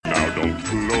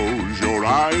Close your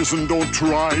eyes and don't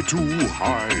try to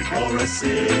hide. Or a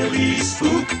silly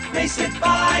spook may sit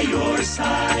by your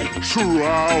side.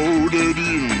 Shrouded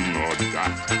in a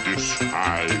dark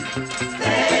disguise.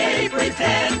 They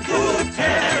pretend to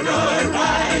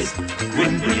terrorize.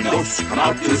 Grim Grinning Ghosts come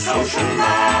out to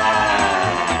socialize.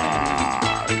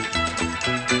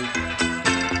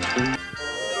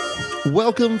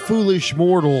 Welcome, foolish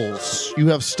mortals. You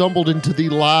have stumbled into the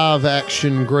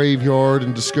live-action graveyard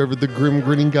and discovered the Grim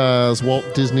Grinning Guys Walt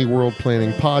Disney World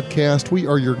Planning Podcast. We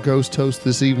are your ghost hosts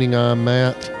this evening. I'm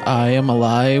Matt. I am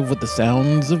alive with the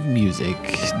sounds of music.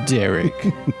 Derek.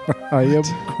 I am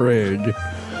Craig.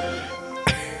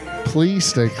 Please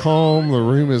stay calm. The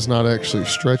room is not actually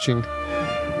stretching.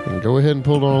 And go ahead and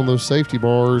pull on those safety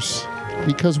bars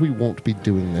because we won't be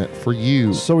doing that for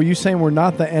you. So are you saying we're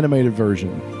not the animated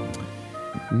version?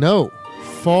 No,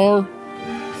 far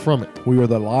from it. We are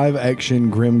the live-action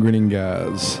Grim Grinning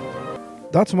Guys.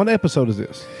 Dotson, what episode is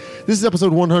this? This is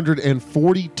episode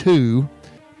 142.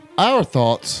 Our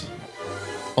thoughts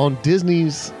on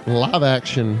Disney's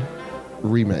live-action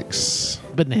remakes.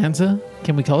 Bonanza?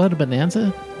 Can we call it a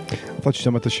bonanza? I thought you were talking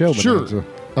about the show Bonanza. Sure,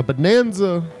 a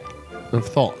bonanza of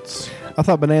thoughts. I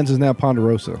thought Bonanza is now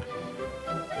Ponderosa.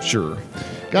 Sure.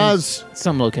 Guys,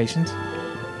 Some locations.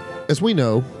 as we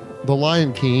know, The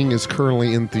Lion King is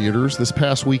currently in theaters. This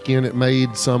past weekend, it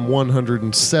made some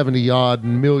 $170-odd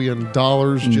million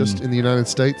just in the United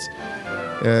States,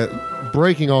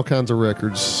 breaking all kinds of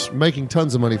records, making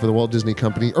tons of money for the Walt Disney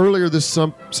Company. Earlier this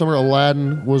summer,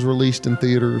 Aladdin was released in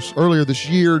theaters. Earlier this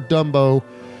year, Dumbo,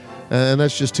 and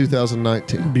that's just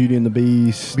 2019. Beauty and the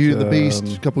Beast. Beauty and the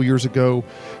Beast, a couple years ago.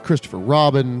 Christopher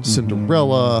Robin,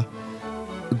 Cinderella,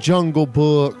 Jungle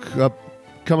Book.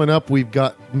 Coming up, we've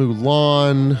got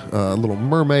Mulan, Little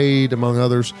Mermaid, among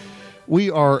others. We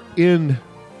are in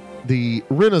the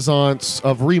renaissance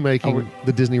of remaking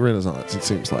the Disney Renaissance, it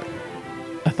seems like.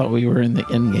 I thought we were in the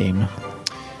end game.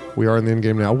 We are in the end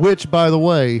game now, which, by the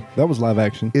way, That was live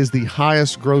action. is the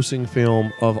highest grossing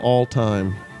film of all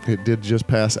time. It did just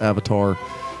pass Avatar.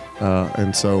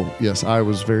 And so, yes, I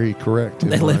was very correct.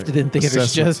 They left it in theaters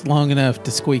assessment. just long enough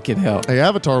to squeak it out. Hey,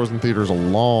 Avatar was in theaters a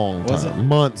long Was time, it?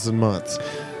 months and months.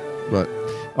 But,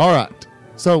 all right.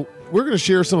 So, we're going to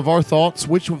share some of our thoughts.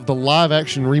 Which of the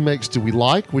live-action remakes do we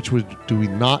like? Which do we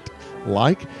not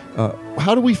like?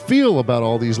 How do we feel about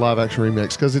all these live-action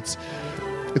remakes? Because it's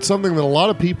something that a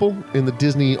lot of people in the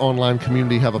Disney online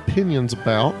community have opinions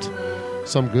about.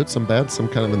 Some good, some bad, some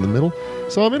kind of in the middle.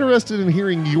 So I'm interested in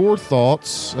hearing your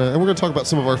thoughts, and we're going to talk about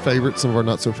some of our favorites, some of our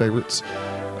not-so-favorites.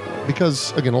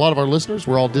 Because, again, a lot of our listeners,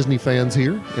 we're all Disney fans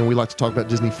here, and we like to talk about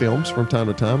Disney films from time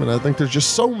to time. And I think there's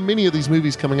just so many of these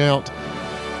movies coming out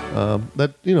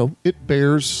that, it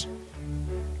bears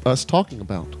us talking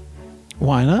about.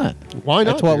 Why not? Why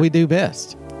not? That's what Derek? we do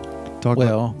best. Talk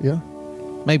well, about, yeah.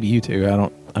 Maybe you two.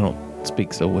 I don't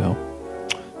speak so well.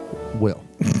 Well.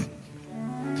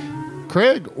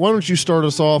 Craig, why don't you start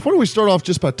us off? Why don't we start off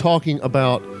just by talking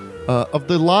about, of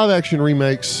the live-action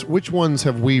remakes, which ones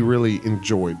have we really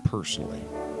enjoyed personally?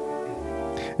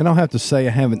 And I'll have to say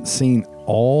I haven't seen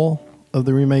all of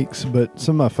the remakes, but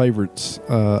some of my favorites.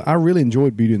 I really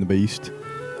enjoyed Beauty and the Beast.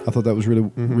 I thought that was really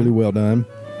well done.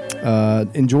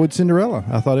 Enjoyed Cinderella.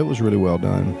 I thought it was really well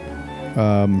done.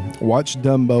 Watched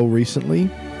Dumbo recently.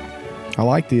 I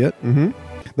liked it. Mm-hmm.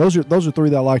 Those are three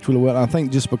that I liked really well. I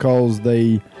think just because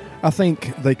they caught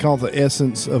the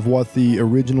essence of what the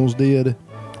originals did,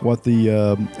 what the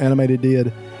animated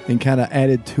did, and kind of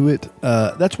added to it.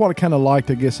 That's what I kind of liked,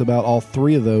 I guess, about all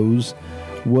three of those,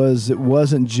 was it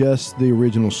wasn't just the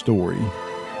original story.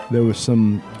 There was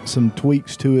some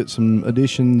tweaks to it, some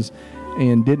additions,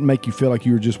 and didn't make you feel like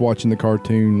you were just watching the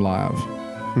cartoon live.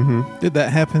 Mm-hmm. Did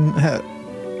that happen?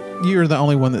 You're the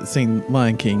only one that's seen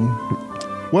Lion King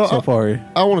Well, so far.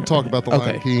 I want to talk about the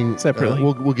Lion Okay. King Separately.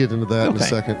 We'll get into that in a Okay.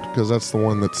 second because that's the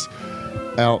one that's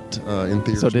out in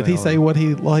theaters. So did he now. say what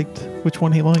he liked? Which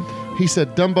one he liked? He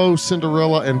said Dumbo,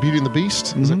 Cinderella, and Beauty and the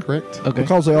Beast. Is that correct? Okay.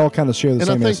 Because they all kind of share the And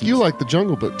I same think essence. you like the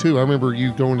Jungle Book too. I remember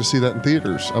you going to see that in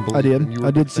theaters. I believe. and you were I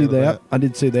a did big see fan of that. I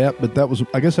did see that, but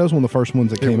I guess that was one of the first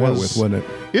ones that came out with, wasn't it?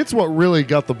 It's what really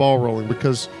got the ball rolling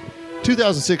because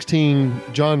 2016,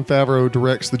 Jon Favreau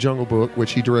directs the Jungle Book,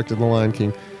 which he directed The Lion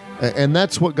King, and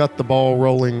that's what got the ball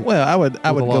rolling. Well, I would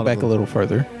a lot go of back a them. little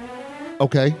further.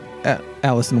 Okay,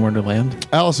 Alice in Wonderland.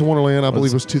 Alice in Wonderland, I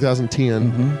believe, was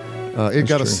 2010. It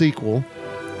got a true. sequel.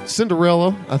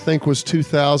 Cinderella, I think, was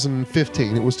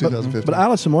 2015. It was 2015. But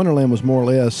Alice in Wonderland was more or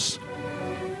less.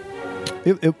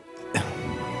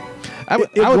 I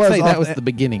would say that was the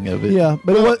beginning of it. Yeah,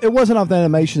 but it wasn't off the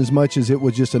animation as much as it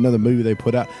was just another movie they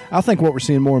put out. I think what we're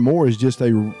seeing more and more is just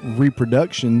a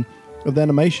reproduction of the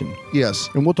animation. Yes.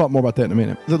 And we'll talk more about that in a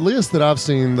minute. The list that I've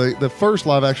seen, the first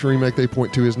live action remake they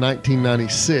point to is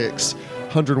 1996,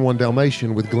 101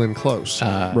 Dalmatian with Glenn Close.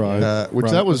 Right. Which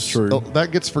Right, that was that's true.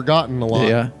 that gets forgotten a lot.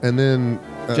 Yeah. And then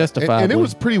Justifiably. and it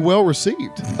was pretty well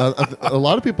received. A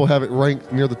lot of people have it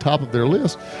ranked near the top of their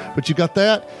list. But you got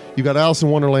that. You got Alice in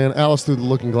Wonderland, Alice Through the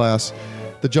Looking Glass,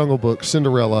 The Jungle Book,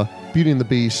 Cinderella, Beauty and the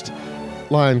Beast,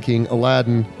 Lion King,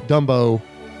 Aladdin, Dumbo,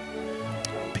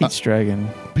 Pete's Dragon,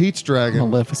 Pete's Dragon,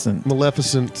 Maleficent.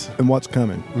 And what's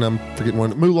coming? and I'm forgetting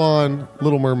one. Mulan,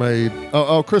 Little Mermaid.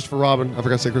 Oh, Christopher Robin. I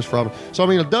forgot to say Christopher Robin. So I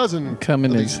mean, a dozen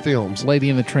Coming of is these films. Lady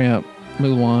and the Tramp,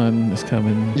 Mulan is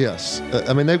coming. Yes,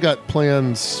 I mean they've got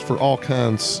plans for all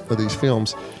kinds of these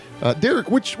films. Derek,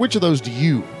 which of those do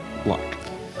you like?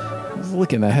 I was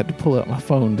looking, I had to pull out my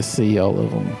phone to see all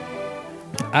of them.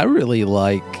 I really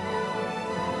like,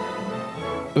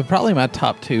 but probably my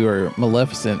top two are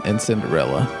Maleficent and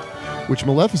Cinderella. Which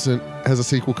Maleficent has a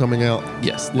sequel coming out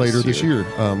Yes, later this year.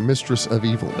 Mistress of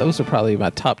Evil. Those are probably my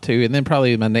top two, and then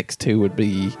probably my next two would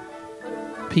be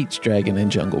Pete's Dragon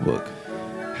and Jungle Book.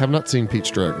 Have not seen Pete's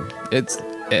Dragon.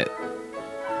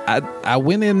 I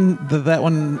went into that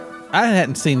one. I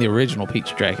hadn't seen the original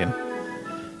Pete's Dragon,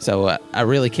 so I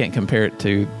really can't compare it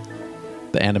to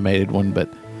the animated one. But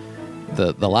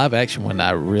the live action one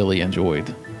I really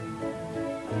enjoyed.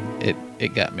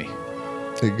 It got me.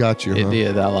 It got you, It huh?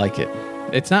 did. I like it.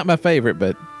 It's not my favorite,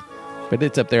 but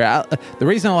it's up there. The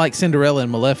reason I like Cinderella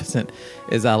and Maleficent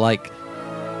is I like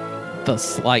the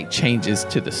slight changes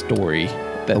to the story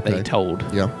that they Okay. told.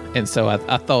 Yeah. And so I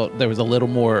thought there was a little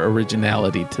more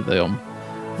originality to them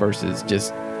versus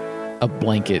just a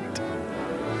blanket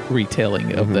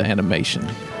retelling of the animation.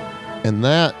 And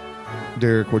that,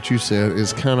 Derek, what you said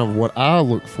is kind of what I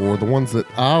look for. The ones that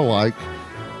I like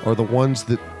are the ones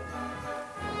that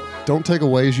don't take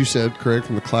away, as you said, Craig,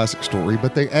 from the classic story,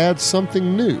 but they add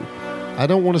something new. I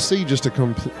don't want to see just a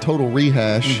total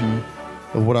rehash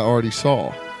of what I already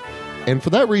saw. And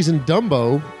for that reason,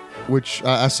 Dumbo, which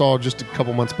I saw just a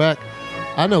couple months back,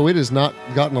 I know it has not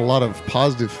gotten a lot of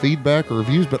positive feedback or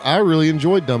reviews, but I really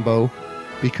enjoyed Dumbo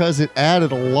because it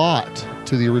added a lot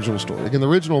to the original story. Again, the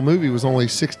original movie was only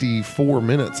 64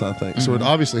 minutes, I think, so it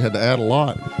obviously had to add a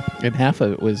lot. And half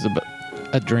of it was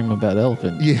a dream about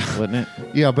elephants, Yeah. wasn't it?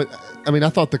 Yeah, but I mean, I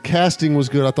thought the casting was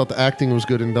good. I thought the acting was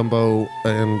good in Dumbo.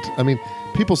 And I mean,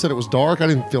 people said it was dark. I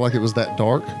didn't feel like it was that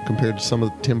dark compared to some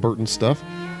of Tim Burton stuff.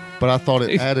 But I thought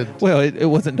it added. Well, it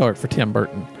wasn't dark for Tim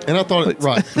Burton. And I thought it,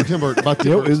 right, for Tim Burton. By Tim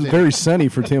It Burton was standards, very sunny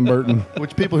for Tim Burton.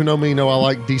 which people who know me know I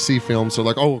like DC films. So,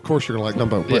 like, oh, of course you're going to like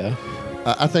Dumbo. But Yeah.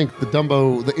 I think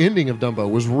the ending of Dumbo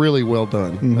was really well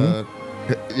done.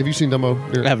 Have you seen Dumbo?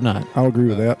 I have not. I'll agree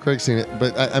with that. Craig's seen it,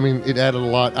 but I mean, it added a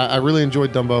lot. I really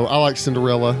enjoyed Dumbo. I like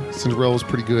Cinderella. Cinderella was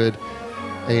pretty good,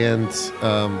 and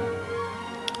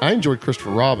I enjoyed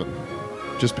Christopher Robin,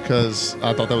 just because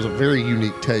I thought that was a very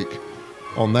unique take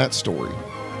on that story.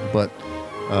 But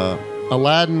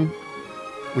Aladdin,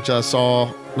 which I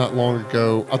saw not long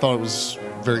ago, I thought it was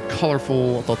very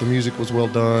colorful. I thought the music was well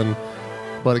done,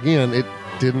 but again, it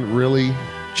didn't really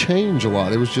change a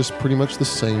lot. It was just pretty much the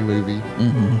same movie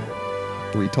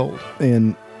retold.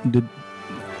 And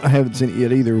I haven't seen it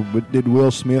yet either, but did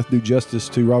Will Smith do justice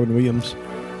to Robin Williams?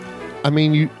 I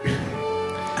mean,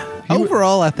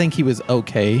 Overall, I think he was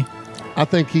okay, I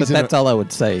think but he's that's all I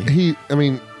would say. he's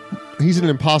in an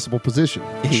impossible position.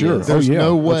 He Sure. is. There's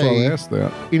no That's why I way asked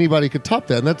that. anybody could top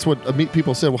that. And that's what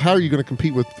people said. Well, how are you going to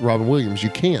compete with Robin Williams? You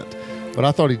can't. But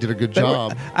I thought he did a good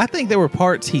job. I think there were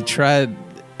parts he tried.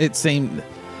 It seemed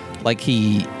like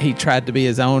he tried to be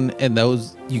his own, and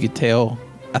those you could tell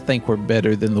I think were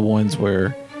better than the ones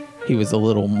where he was a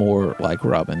little more like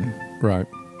Robin. Right.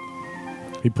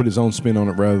 He put his own spin on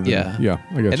it rather than. Yeah. Yeah,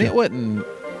 I got And you. it wasn't.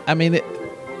 I mean,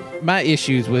 my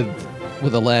issues with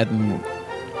Aladdin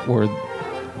were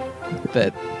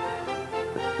that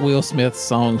Will Smith's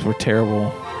songs were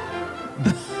terrible.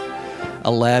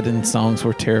 Aladdin songs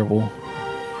were terrible.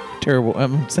 Terrible.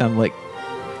 Sound like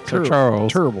Sir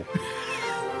Charles. Terrible.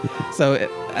 So,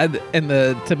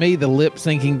 to me, the lip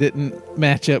syncing didn't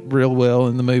match up real well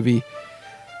in the movie.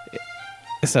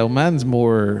 So mine's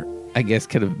more, I guess,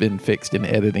 could have been fixed in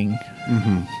editing,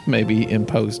 maybe in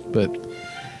post, but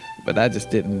I just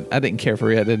didn't. I didn't care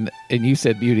for it. And you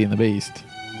said Beauty and the Beast.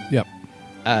 Yep.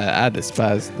 I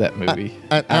despised that movie.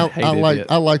 I hated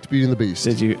it. liked Beauty and the Beast.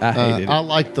 Did you? I hated I it.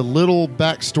 liked the little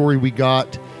backstory we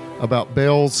got about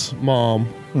Belle's mom.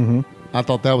 I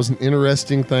thought that was an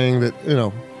interesting thing that,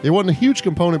 it wasn't a huge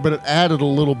component, but it added a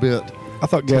little bit I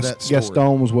thought to that story.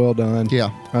 Gaston was well done. Yeah.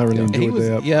 I really He enjoyed was,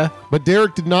 that. yeah. But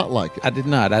Derek did not like it. I did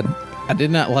not. I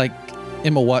did not like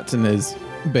Emma Watson as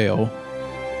Belle.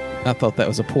 I thought that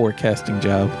was a poor casting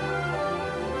job.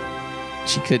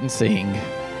 She couldn't sing.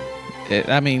 It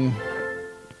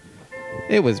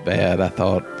was bad. I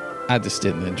thought. I just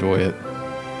didn't enjoy it.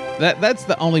 That's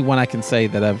the only one I can say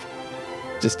that I've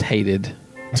just hated.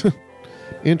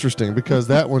 Interesting, because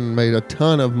that one made a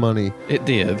ton of money It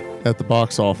did. at the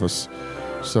box office.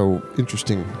 So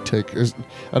interesting take.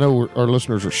 I know our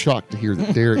listeners are shocked to hear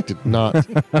that Derek did not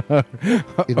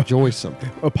enjoy something.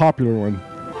 A popular one.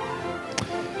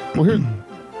 Well, here,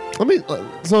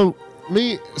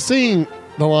 me seeing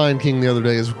The Lion King the other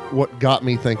day is what got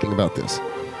me thinking about this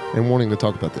and wanting to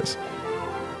talk about this.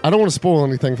 I don't want to spoil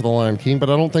anything for The Lion King, but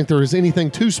I don't think there is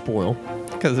anything to spoil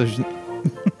Because there's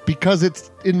because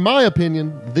it's, in my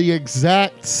opinion, the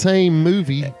exact same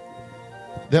movie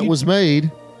that was made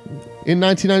in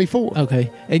 1994.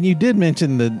 okay. And you did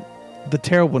mention the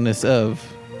terribleness of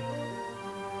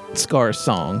Scar's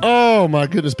song. Oh my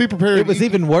goodness! Be prepared. It was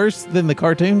even worse than the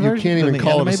cartoon You version. can't even than the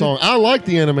call it a animated? song. I like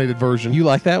the animated version. You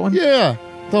like that one? Yeah,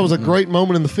 thought it was a great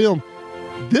moment in the film.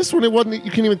 This one, it wasn't.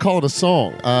 You can't even call it a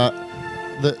song.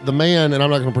 The man, and I'm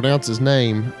not going to pronounce his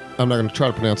name. I'm not going to try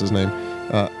to pronounce his name.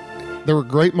 There were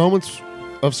great moments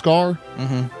of Scar,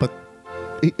 but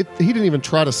he didn't even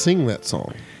try to sing that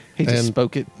song. He just And-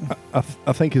 spoke it.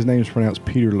 I think his name is pronounced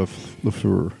Peter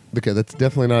Lafleur. Okay, that's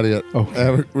definitely not it.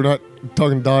 Oh. We're not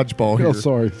talking dodgeball here. Oh,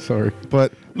 sorry.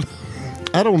 But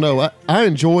I don't know. I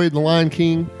enjoyed The Lion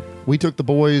King. We took the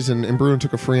boys, and Bruno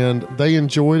took a friend. They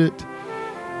enjoyed it.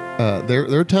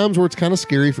 There are times where it's kind of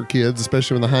scary for kids,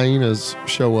 especially when the hyenas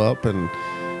show up. And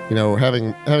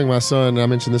having my son, I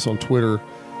mentioned this on Twitter.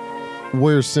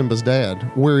 Where's Simba's dad?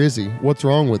 Where is he? What's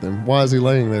wrong with him? Why is he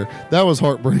laying there? That was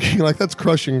heartbreaking. Like, that's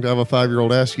crushing to have a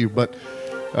 5-year-old ask you. But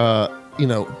I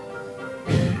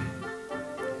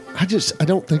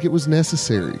don't think it was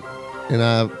necessary. And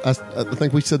I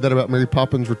think we said that about Mary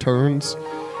Poppins Returns.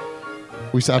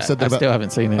 I've said that I about. still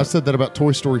haven't seen it. I've said that about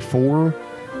Toy Story 4.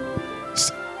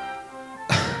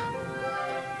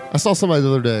 I saw somebody the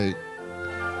other day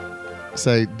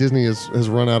say Disney has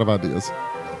run out of ideas.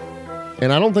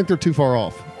 And I don't think they're too far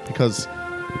off, because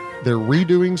they're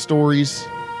redoing stories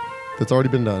that's already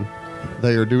been done.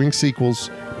 They are doing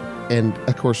sequels. And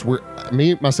of course,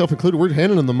 myself included, we're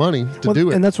handing them the money to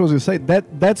do it. And that's what I was going to say.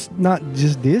 That's not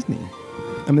just Disney.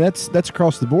 I mean, that's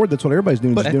across the board. That's what everybody's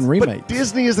doing. Is doing remakes. But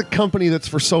Disney is a company that's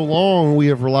for so long we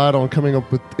have relied on coming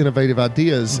up with innovative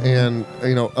ideas, and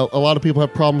a lot of people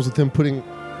have problems with them putting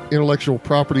intellectual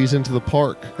properties into the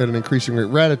park at an increasing rate.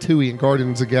 Ratatouille and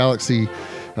Guardians of the Galaxy,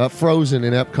 Frozen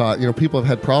in Epcot. People have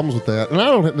had problems with that, and I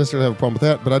don't necessarily have a problem with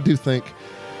that. But I do think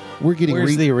we're getting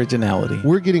Where's the originality?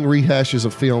 we're getting rehashes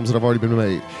of films that have already been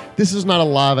made. This is not a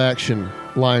live action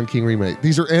Lion King remake.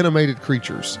 These are animated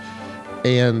creatures,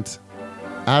 and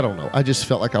I don't know. I just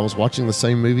felt like I was watching the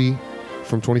same movie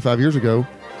from 25 years ago,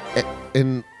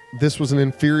 and this was an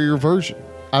inferior version.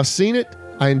 I've seen it.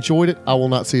 I enjoyed it. I will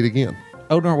not see it again.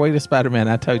 On our way to Spider-Man,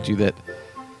 I told you that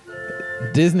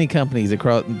Disney companies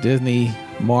across Disney,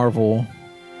 Marvel,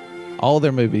 all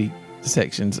their movie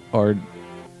sections are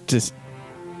just,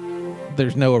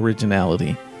 there's no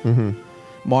originality. Mm-hmm.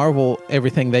 Marvel,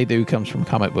 everything they do comes from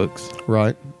comic books.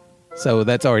 Right. So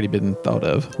that's already been thought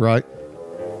of. Right.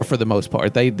 For the most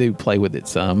part, they do play with it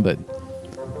some, but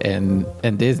and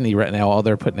Disney right now, all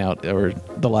they're putting out are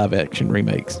the live action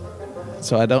remakes.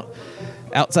 So I don't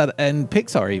outside and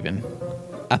Pixar even.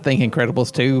 I think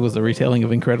Incredibles 2 was a retelling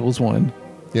of Incredibles 1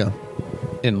 Yeah.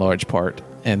 in large part,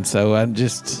 and so I'm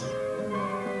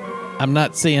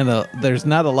not seeing there's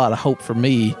not a lot of hope for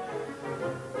me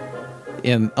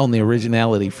on the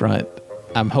originality front.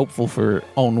 I'm hopeful for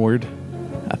Onward.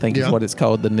 I think is what it's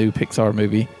called, the new Pixar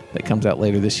movie that comes out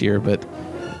later this year, but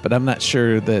I'm not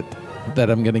sure that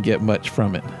I'm going to get much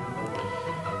from it.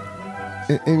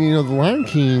 And The Lion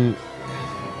King,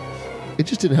 it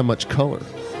just didn't have much color.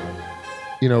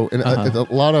 And a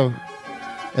lot of,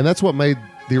 and that's what made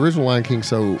the original Lion King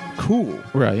so cool.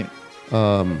 Right.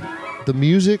 The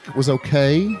music was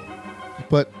okay,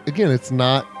 but again, it's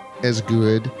not as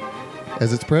good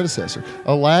as its predecessor.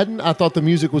 Aladdin, I thought the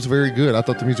music was very good. I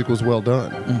thought the music was well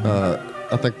done.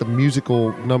 I think the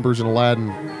musical numbers in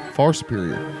Aladdin far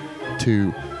superior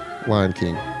to Lion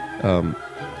King.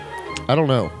 I don't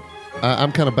know.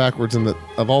 I'm kind of backwards in that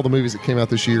of all the movies that came out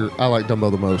this year, I like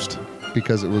Dumbo the most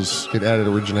because it added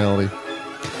originality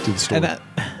to the story. And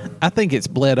I think it's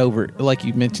bled over, like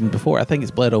you mentioned before, I think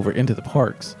it's bled over into the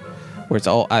parks where it's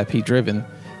all IP driven.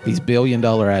 These $1 billion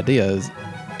ideas,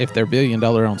 if they're $1 billion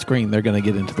on screen, they're going to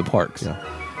get into the parks. Yeah.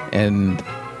 and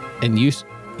used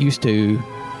to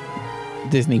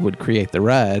Disney would create the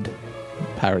ride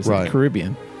Pirates of Right. the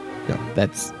Caribbean. Yeah.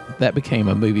 That became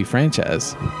a movie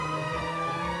franchise.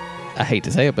 I hate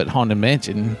to say it, but Haunted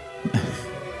Mansion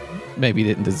maybe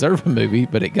didn't deserve a movie,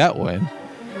 but it got one.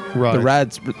 Right. The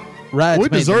rides Well,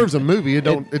 it made deserves the- a movie. It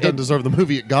doesn't deserve the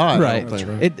movie it got. I right.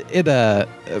 don't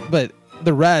think. But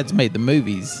the rides made the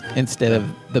movies instead of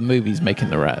the movies making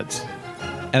the rides,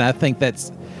 and I think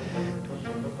that's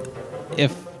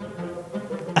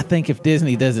if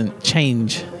Disney doesn't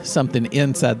change something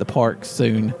inside the park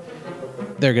soon,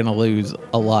 they're going to lose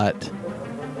a lot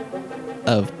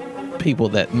of people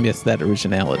that miss that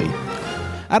originality.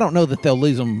 I don't know that they'll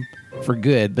lose them for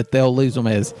good, but they'll lose them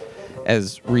as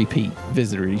repeat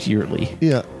visitors yearly.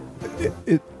 Yeah.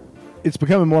 It's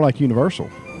becoming more like Universal.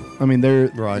 I mean,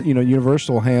 Right.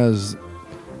 Universal has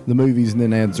the movies and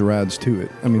then adds the rides to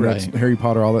it. I mean, that's Right. Harry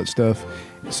Potter, all that stuff.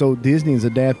 So Disney is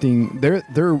adapting their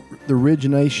the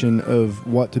origination of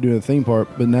what to do in a theme park,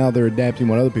 but now they're adapting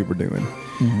what other people are doing.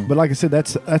 Mm-hmm. But like I said,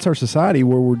 that's our society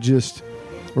where we're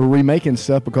remaking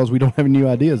stuff because we don't have new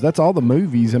ideas. That's all the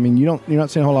movies. I mean, you're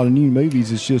not seeing a whole lot of new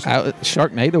movies. It's just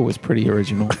Sharknado was pretty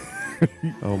original.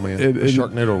 Oh man, It- the it-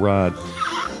 Sharknado ride.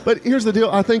 But here's the deal.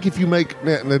 I think if you make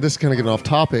now this is kind of getting off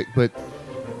topic, but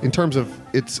in terms of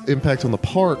its impact on the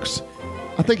parks,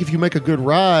 I think if you make a good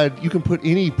ride, you can put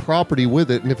any property with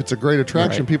it, and if it's a great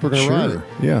attraction, Right. people are going to ride it. sure,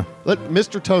 yeah. Let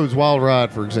Mr. Toad's Wild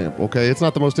Ride, for example. Okay, it's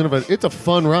not the most innovative. It's a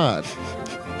fun ride.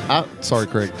 Sorry,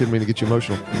 Craig, didn't mean to get you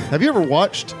emotional. Have you ever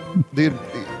watched the I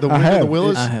Wind of have. the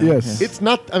Willows? I have, Yes. It's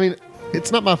not. I mean, it's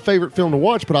not my favorite film to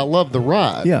watch, but I love the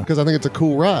ride. Yeah. because I think it's a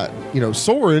cool ride.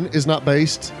 Soarin' is not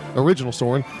based. Original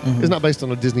Soarin' is not based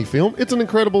on a Disney film. It's an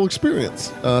incredible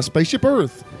experience. Spaceship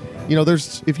Earth.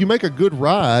 There's if you make a good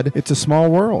ride. It's a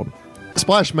small world.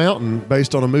 Splash Mountain,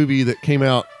 based on a movie that came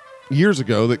out years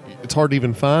ago that it's hard to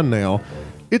even find now.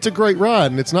 It's a great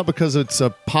ride, and it's not because it's a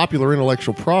popular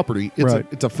intellectual property. It's Right.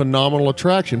 it's a phenomenal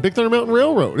attraction. Big Thunder Mountain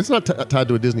Railroad. It's not tied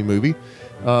to a Disney movie.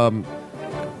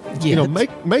 Yeah,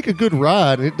 Make a good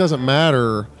ride, and it doesn't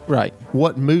matter right.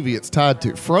 what movie it's tied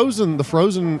to. Frozen, the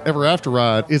Frozen Ever After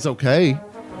ride is okay.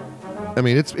 I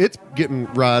mean, it's getting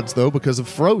rides though because of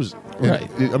Frozen. Right.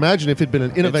 Imagine if it'd been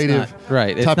an innovative It's not,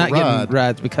 right. It's type not of ride. getting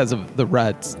rides because of the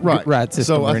rides, Right. ride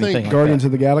system So or I think anything. like Guardians that.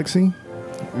 of the Galaxy,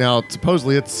 Now,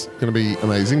 supposedly it's going to be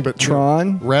amazing, but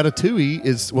Tron. Ratatouille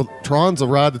is Tron's a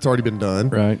ride that's already been done.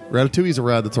 Right. Ratatouille's a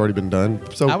ride that's already been done.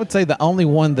 So I would say the only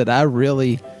one that I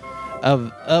really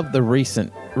of the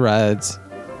recent rides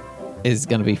is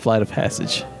going to be Flight of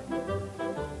Passage,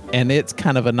 and it's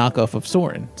kind of a knockoff of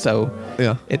Soarin'. So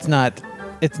yeah, it's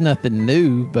nothing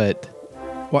new, but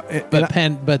Well, but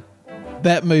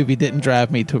that movie didn't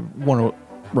drive me to want to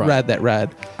Right. ride that ride.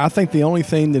 I think the only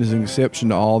thing that is an exception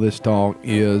to all this talk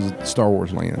is Star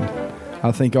Wars Land.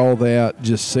 I think all that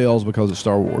just sells because of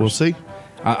Star Wars. we'll see.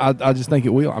 I just think it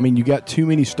will. I mean, you got too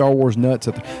many Star Wars nuts.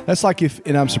 That's like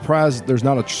and I'm surprised there's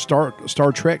not a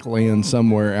Star Trek land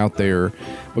somewhere out there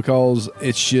because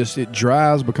it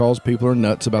drives because people are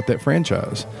nuts about that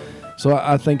franchise. So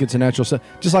I think it's a natural stuff.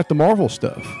 Just like the Marvel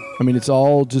stuff. I mean, it's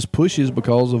all just pushes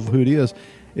because of who it is.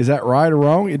 Is that right or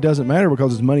wrong? It doesn't matter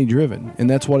because it's money driven, and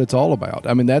that's what it's all about.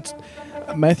 I mean,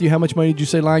 Matthew. How much money did you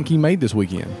say Lion King made this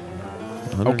weekend?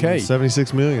 Okay.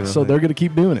 76 million. I So think. they're going to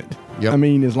keep doing it. Yep. I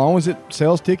mean, as long as it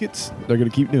sells tickets, they're going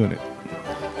to keep doing it.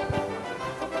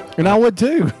 And I would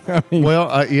too. I mean,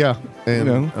 Well, yeah, and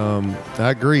You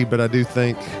I agree, but I do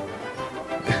think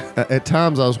at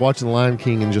times I was watching The Lion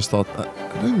King and just thought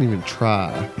I didn't even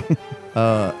try.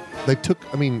 They took.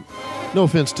 I mean, no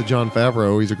offense to Jon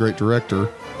Favreau, he's a great director,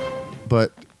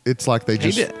 but it's like they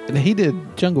just He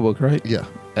did Jungle Book, right? yeah.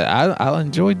 I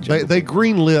enjoyed Jungle They Book.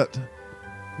 greenlit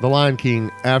The Lion King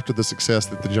after the success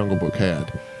that the Jungle Book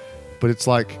had. But it's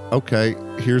like, okay,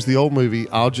 here's the old movie.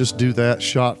 I'll just do that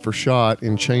shot for shot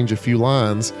and change a few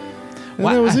lines. And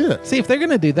that was it. See, if they're going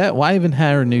to do that, why even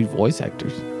hire new voice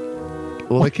actors?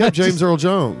 Well, they kept James Earl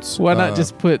Jones. Why not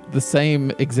just put the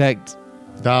same exact?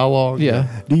 dialogue? Yeah.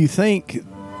 do you think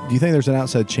there's an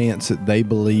outside chance that they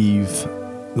believe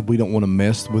that we don't want to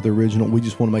mess with the original? We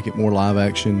just want to make it more live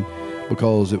action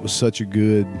because it was such a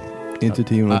good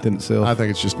entity within itself. I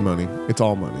think it's just money. It's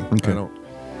all money. Okay.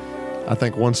 I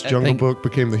think once Jungle Book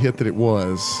became the hit that it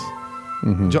was,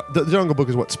 the Jungle Book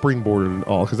is what springboarded it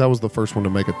all because that was the first one to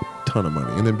make a ton of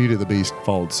money, and then Beauty and the Beast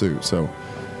followed suit. So,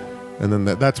 and then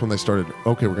that's when they started.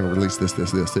 Okay, we're going to release this.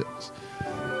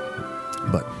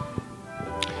 But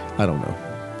I don't know.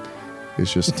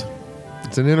 It's just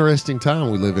it's an interesting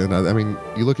time we live in. I mean,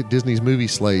 you look at Disney's movie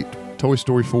slate Toy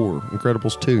Story 4,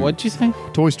 Incredibles 2. What'd you say?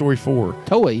 Toy Story 4.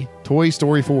 Toy. Toy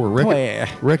Story 4,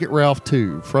 Wreck-It Ralph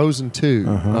 2, Frozen 2,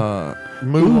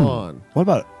 Mulan. What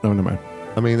about? No, never mind.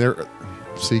 I mean, they're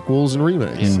sequels and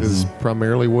remakes is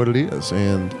primarily what it is,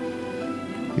 and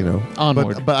you know,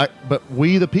 Onward. But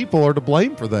we the people are to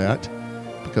blame for that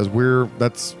because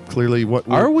that's clearly what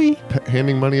Are we?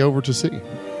 handing money over to see.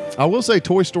 I will say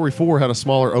Toy Story 4 had a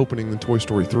smaller opening than Toy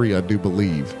Story 3, I do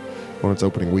believe, on its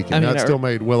opening weekend. I mean, That still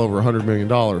made well over $100 million.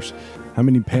 How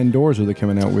many Pandoras are they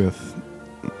coming out with?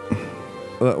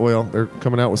 Well, they're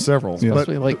coming out with several. Yeah. But,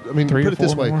 Like I mean, 3 put or it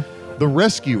this 4 way. more? The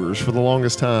Rescuers, for the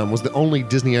longest time, was the only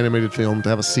Disney animated film to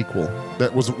have a sequel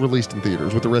that was released in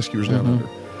theaters with The Rescuers Down Under.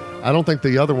 I don't think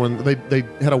the other one, they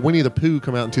had a Winnie the Pooh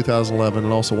come out in 2011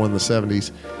 and also one in the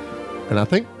 70s. And I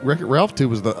think Wreck-It Ralph 2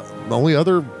 was the only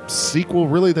other sequel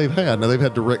really they've had. Now, they've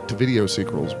had direct-to-video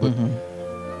sequels, but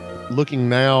looking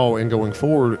now and going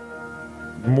forward,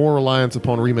 more reliance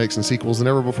upon remakes and sequels than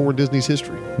ever before in Disney's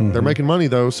history. They're making money,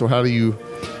 though, so how do you...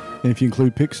 And if you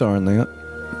include Pixar in that,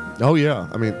 Oh, yeah.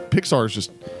 I mean, Pixar is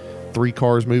just 3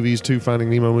 Cars movies, 2 Finding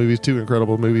Nemo movies, 2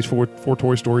 Incredible movies, 4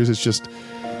 Toy Stories. It's just...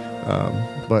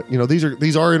 but, you know, these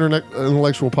are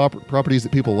intellectual properties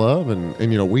that people love, and,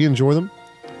 you know, we enjoy them.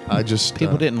 I just...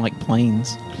 People didn't like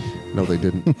planes. No, they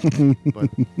didn't. But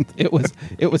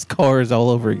It was cars all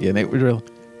over again. It was real.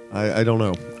 I don't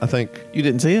know. I think You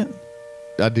didn't see it?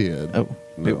 I did. Oh,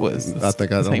 it was. I don't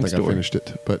think I finished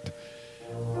it, but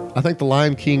I think The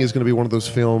Lion King is going to be one of those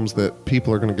films that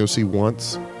people are going to go see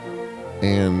once.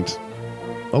 And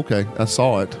okay, I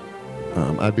saw it.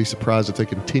 I'd be surprised if they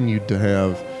continued to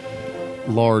have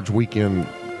large weekend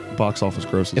box office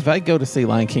grosses. If I go to see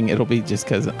Lion King, it'll be just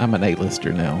because I'm an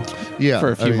A-lister now. Yeah,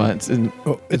 for a few I mean, months, and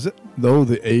is it though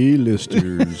the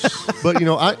A-listers But you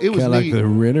know, it was kind of neat. like the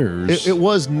renters? It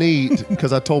was neat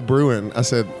because I told Bruin, I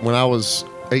said, when I was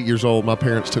 8 years old, my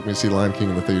parents took me to see Lion King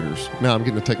in the theaters. Now I'm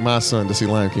getting to take my son to see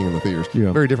Lion King in the theaters.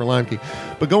 Yeah. Very different Lion King.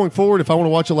 But going forward, if I want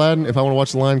to watch Aladdin, if I want to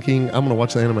watch the Lion King, I'm going to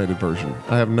watch the animated version.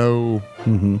 I have no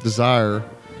desire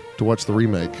to watch the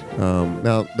remake.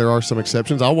 Now, there are some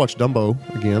exceptions. I'll watch Dumbo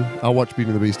again. I'll watch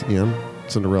Beauty and the Beast again,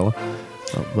 Cinderella.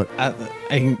 But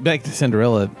I back to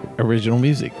Cinderella original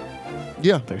music.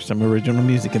 yeah, There's some original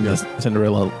music in the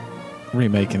Cinderella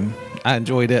remake, and I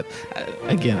enjoyed it.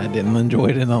 I didn't enjoy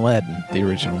it in Aladdin, the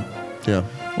original yeah.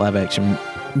 live action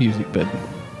music, but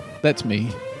that's me.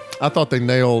 I thought they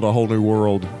nailed a whole new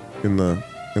world in the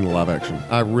live action.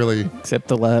 I really, Except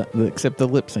the lip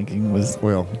syncing was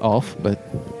well, off, but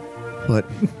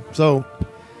so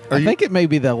I think it may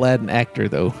be the Aladdin actor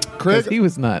though, Craig? 'cause he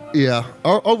was not. yeah.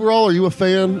 Overall, are you a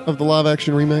fan of the live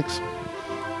action remakes?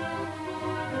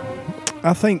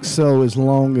 I think so, as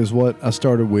long as what I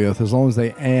started with, as long as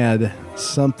they add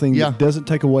something Yeah. that doesn't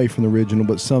take away from the original,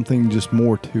 but something just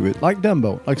more to it. Like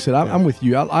Dumbo. Like I said, I'm with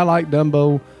you. I like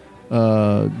Dumbo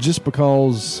just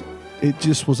because it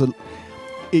just was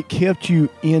it kept you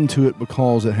into it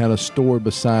because it had a story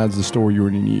besides the story you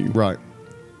already knew. Right.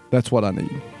 That's what I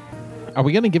need. Are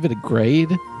we going to give it a grade?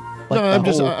 Like No,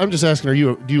 the whole- I'm just asking.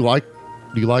 Do you like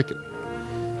it?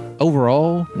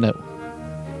 overall. No,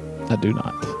 I do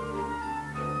not.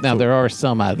 Now there are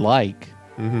some I'd like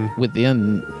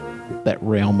within that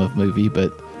realm of movie,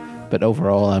 but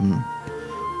overall,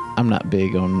 I'm not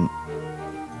big on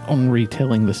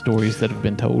retelling the stories that have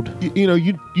been told. You know,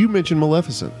 you mentioned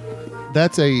Maleficent.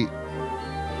 That's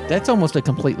almost a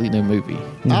completely new movie.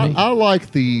 I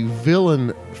like the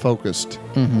villain focused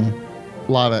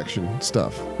live action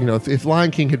stuff. You know, if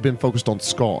Lion King had been focused on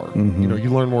Scar, you know, you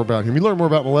learn more about him. You learn more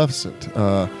about Maleficent.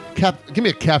 Give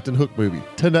me a Captain Hook movie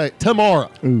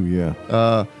tomorrow. Ooh,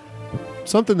 yeah.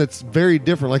 Something that's very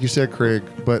different, like you said, Craig.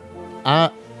 But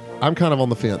I'm kind of on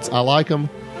the fence. I like them,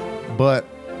 but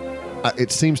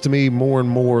it seems to me more and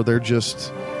more they're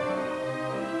just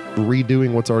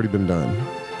redoing what's already been done,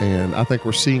 and I think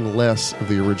we're seeing less of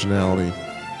the originality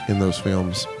in those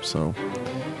films. So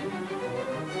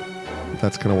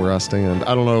that's kind of where I stand.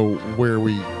 I don't know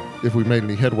if we made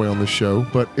any headway on this show,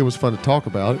 but it was fun to talk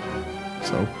about it.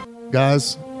 So,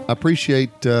 guys, I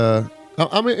appreciate.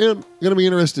 I'm going to be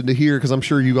interested to hear, because I'm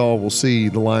sure you all will see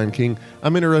The Lion King.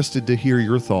 I'm interested to hear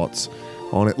your thoughts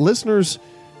on it. Listeners,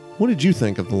 what did you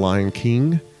think of The Lion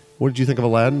King? What did you think of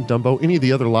Aladdin, Dumbo, any of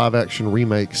the other live-action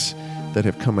remakes that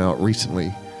have come out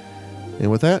recently?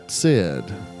 And with that said,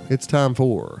 it's time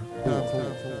for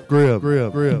Grib.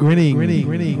 Grinning.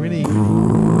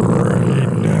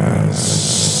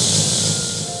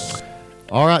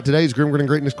 All right, today's Grim Grinning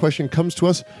Greatness question comes to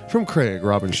us from Craig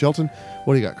Robin Shelton.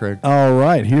 What do you got, Craig? All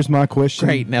right, here's my question.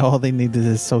 Great. Now all they need is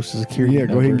his social security Yeah,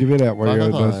 go ahead and give it out while you're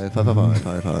at this.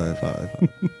 555.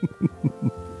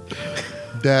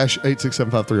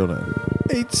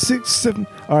 8675309. 867.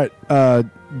 All right.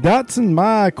 Dotson,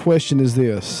 my question is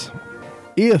this.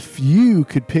 If you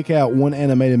could pick out one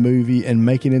animated movie and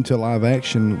make it into a live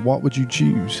action, what would you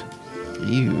choose?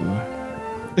 You.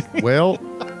 Well,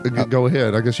 go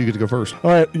ahead. I guess you get to go first.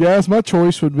 All right, guys, my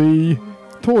choice would be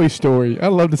Toy Story. I'd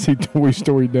love to see Toy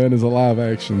Story done as a live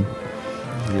action.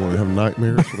 You want to have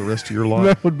nightmares for the rest of your life?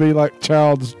 That would be like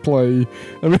Child's Play.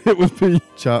 I mean, it would be.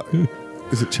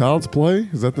 Is it Child's Play?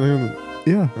 Is that the name of it?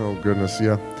 Yeah. Oh, goodness,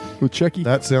 yeah. With Chucky.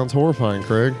 That sounds horrifying,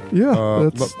 Craig. Yeah,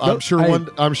 but I'm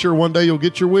sure one day you'll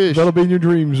get your wish. That'll be in your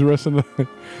dreams the rest of the night.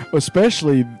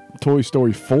 Especially Toy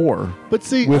Story 4. But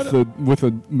see, with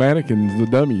the mannequins, the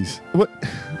dummies. What?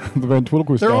 The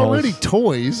ventriloquist They're dolls. already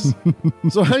toys.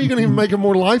 So how are you going to even make them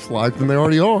more lifelike than they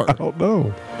already are? I don't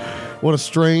know. What a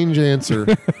strange answer.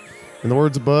 In the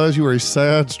words of Buzz, you are a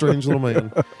sad, strange little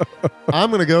man. I'm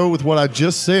going to go with what I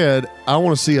just said. I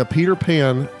want to see a Peter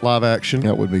Pan live action.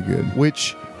 That would be good.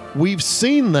 Which we've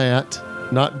seen that,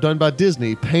 not done by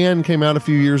Disney. Pan came out a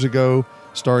few years ago,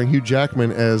 starring Hugh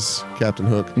Jackman as Captain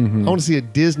Hook. Mm-hmm. I want to see a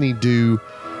Disney do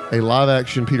a live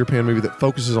action Peter Pan movie that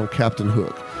focuses on Captain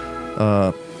Hook.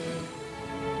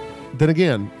 Then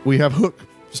again, we have Hook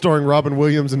starring Robin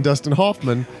Williams and Dustin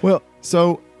Hoffman. Well,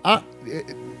 so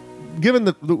given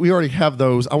that we already have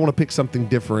those, I want to pick something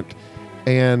different,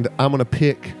 and I'm going to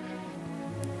pick.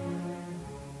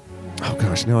 Oh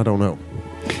gosh, now I don't know.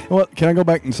 Well, can I go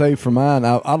back and say for mine?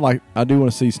 I do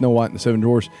want to see Snow White and the Seven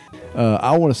Dwarfs.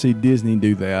 I want to see Disney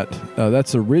do that.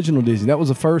 That's original Disney. That was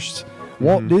the first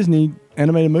Walt Disney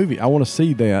animated movie. I want to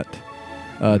see that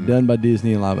done by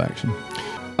Disney in live action.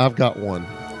 I've got one.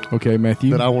 Okay,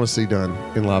 Matthew. That I want to see done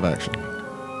in live action.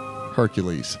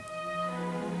 Hercules.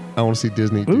 I want to see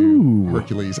Disney do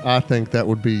Hercules. I think that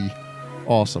would be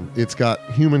awesome. It's got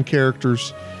human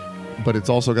characters, but it's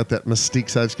also got that mystique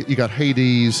side. You got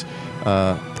Hades.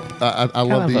 I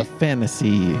love a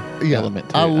fantasy element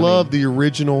to it. I love the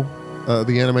original,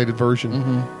 the animated version.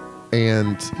 Mm-hmm.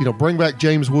 And, bring back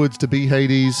James Woods to be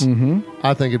Hades. Mm-hmm.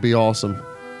 I think it'd be awesome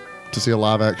to see a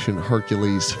live action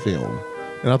Hercules film.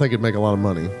 And I think it'd make a lot of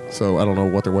money. So I don't know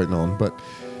what they're waiting on. But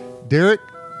Derek,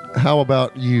 how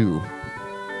about you?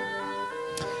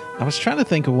 I was trying to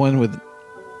think of one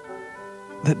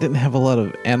that didn't have a lot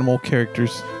of animal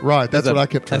characters. Right, that's what I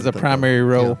kept trying as to a think primary of.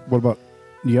 role. Yeah. What about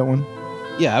you? Got one?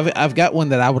 Yeah, I've got one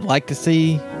that I would like to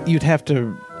see. You'd have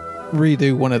to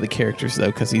redo one of the characters though,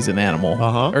 because he's an animal,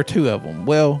 or two of them.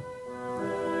 Well,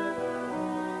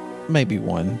 maybe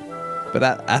one, but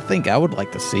I think I would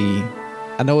like to see.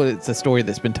 I know it's a story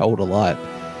that's been told a lot,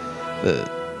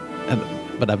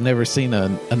 but I've never seen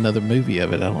another movie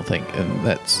of it. I don't think, and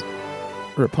that's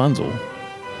Rapunzel.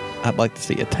 I'd like to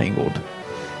see it Tangled.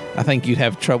 I think you'd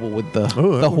have trouble with the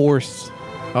horse.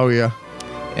 Oh yeah,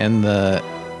 and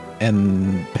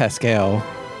Pascal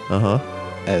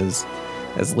as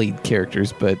lead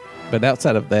characters, but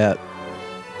outside of those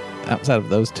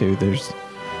two,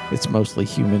 it's mostly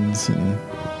humans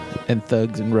and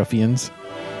thugs and ruffians.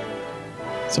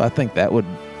 So I think that would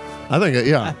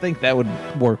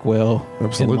work well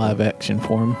Absolutely. in live action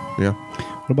form. Yeah.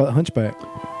 What about Hunchback?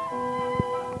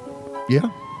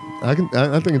 Yeah, I think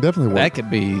it definitely works. That could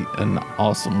be an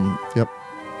awesome. Yep.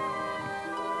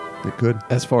 It could.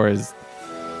 As far as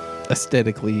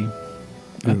aesthetically,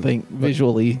 I think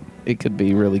visually it could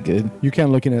be really good. You're kind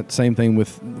of looking at the same thing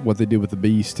with what they did with the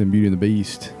Beast and Beauty and the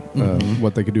Beast.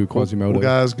 What they could do with Quasimodo. Well,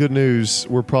 guys, good news.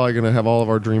 We're probably going to have all of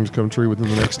our dreams come true within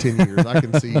the next 10 years. I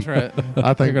can see. That's right.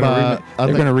 I think they're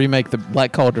going to remake the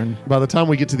Black Cauldron. By the time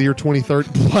we get to the year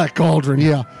 2030, Black Cauldron,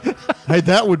 yeah. Hey,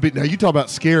 that would be. Now you talk about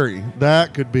scary.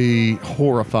 That could be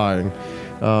horrifying.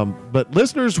 But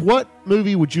listeners, what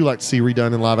movie would you like to see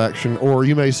redone in live action? Or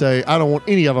you may say, I don't want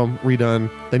any of them redone.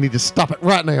 They need to stop it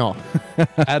right now.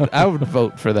 I would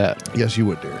vote for that. Yes, you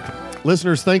would, Derek.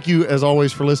 Listeners, thank you as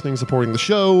always for listening, supporting the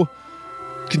show.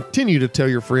 Continue to tell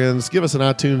your friends. Give us an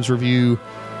iTunes review.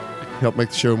 Help make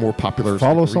the show more popular.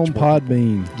 Follow us on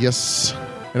Podbean. Yes.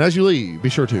 And as you leave, be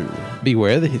sure to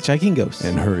beware the hitchhiking ghosts.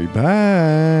 And hurry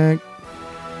back.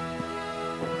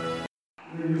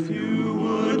 If you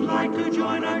would like to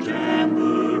join our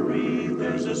jamboree,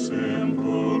 there's a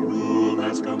simple rule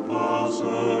that's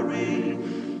compulsory.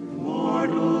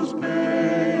 Mortals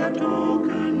pay a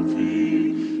token fee.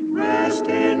 Rest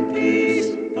in peace,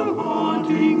 the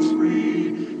haunting's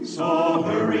free. So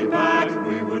hurry back,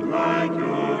 we would like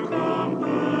your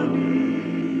company.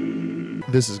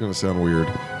 This is going to sound weird.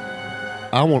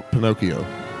 I want Pinocchio.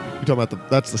 You're talking about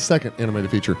that's the second animated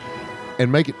feature.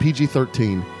 And make it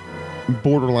PG-13.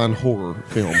 borderline horror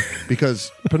film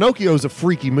because Pinocchio is a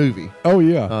freaky movie. Oh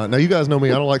yeah. Now you guys know me;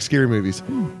 I don't like scary movies,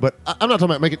 but I'm not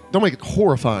talking about don't make it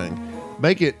horrifying.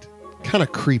 Make it kind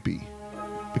of creepy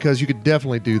because you could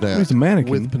definitely do that. He's a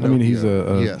mannequin. With Pinocchio. I mean, he's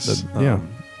a yes. yeah.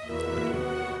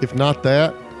 If not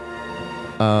that,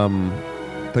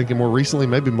 thinking more recently,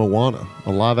 maybe Moana,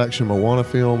 a live action Moana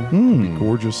film. Would be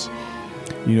gorgeous.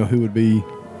 You know who would be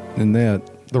in that?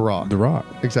 The Rock. The Rock.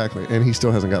 Exactly, and he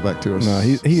still hasn't got back to us. No,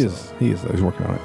 he so. is. He is. He's working on it.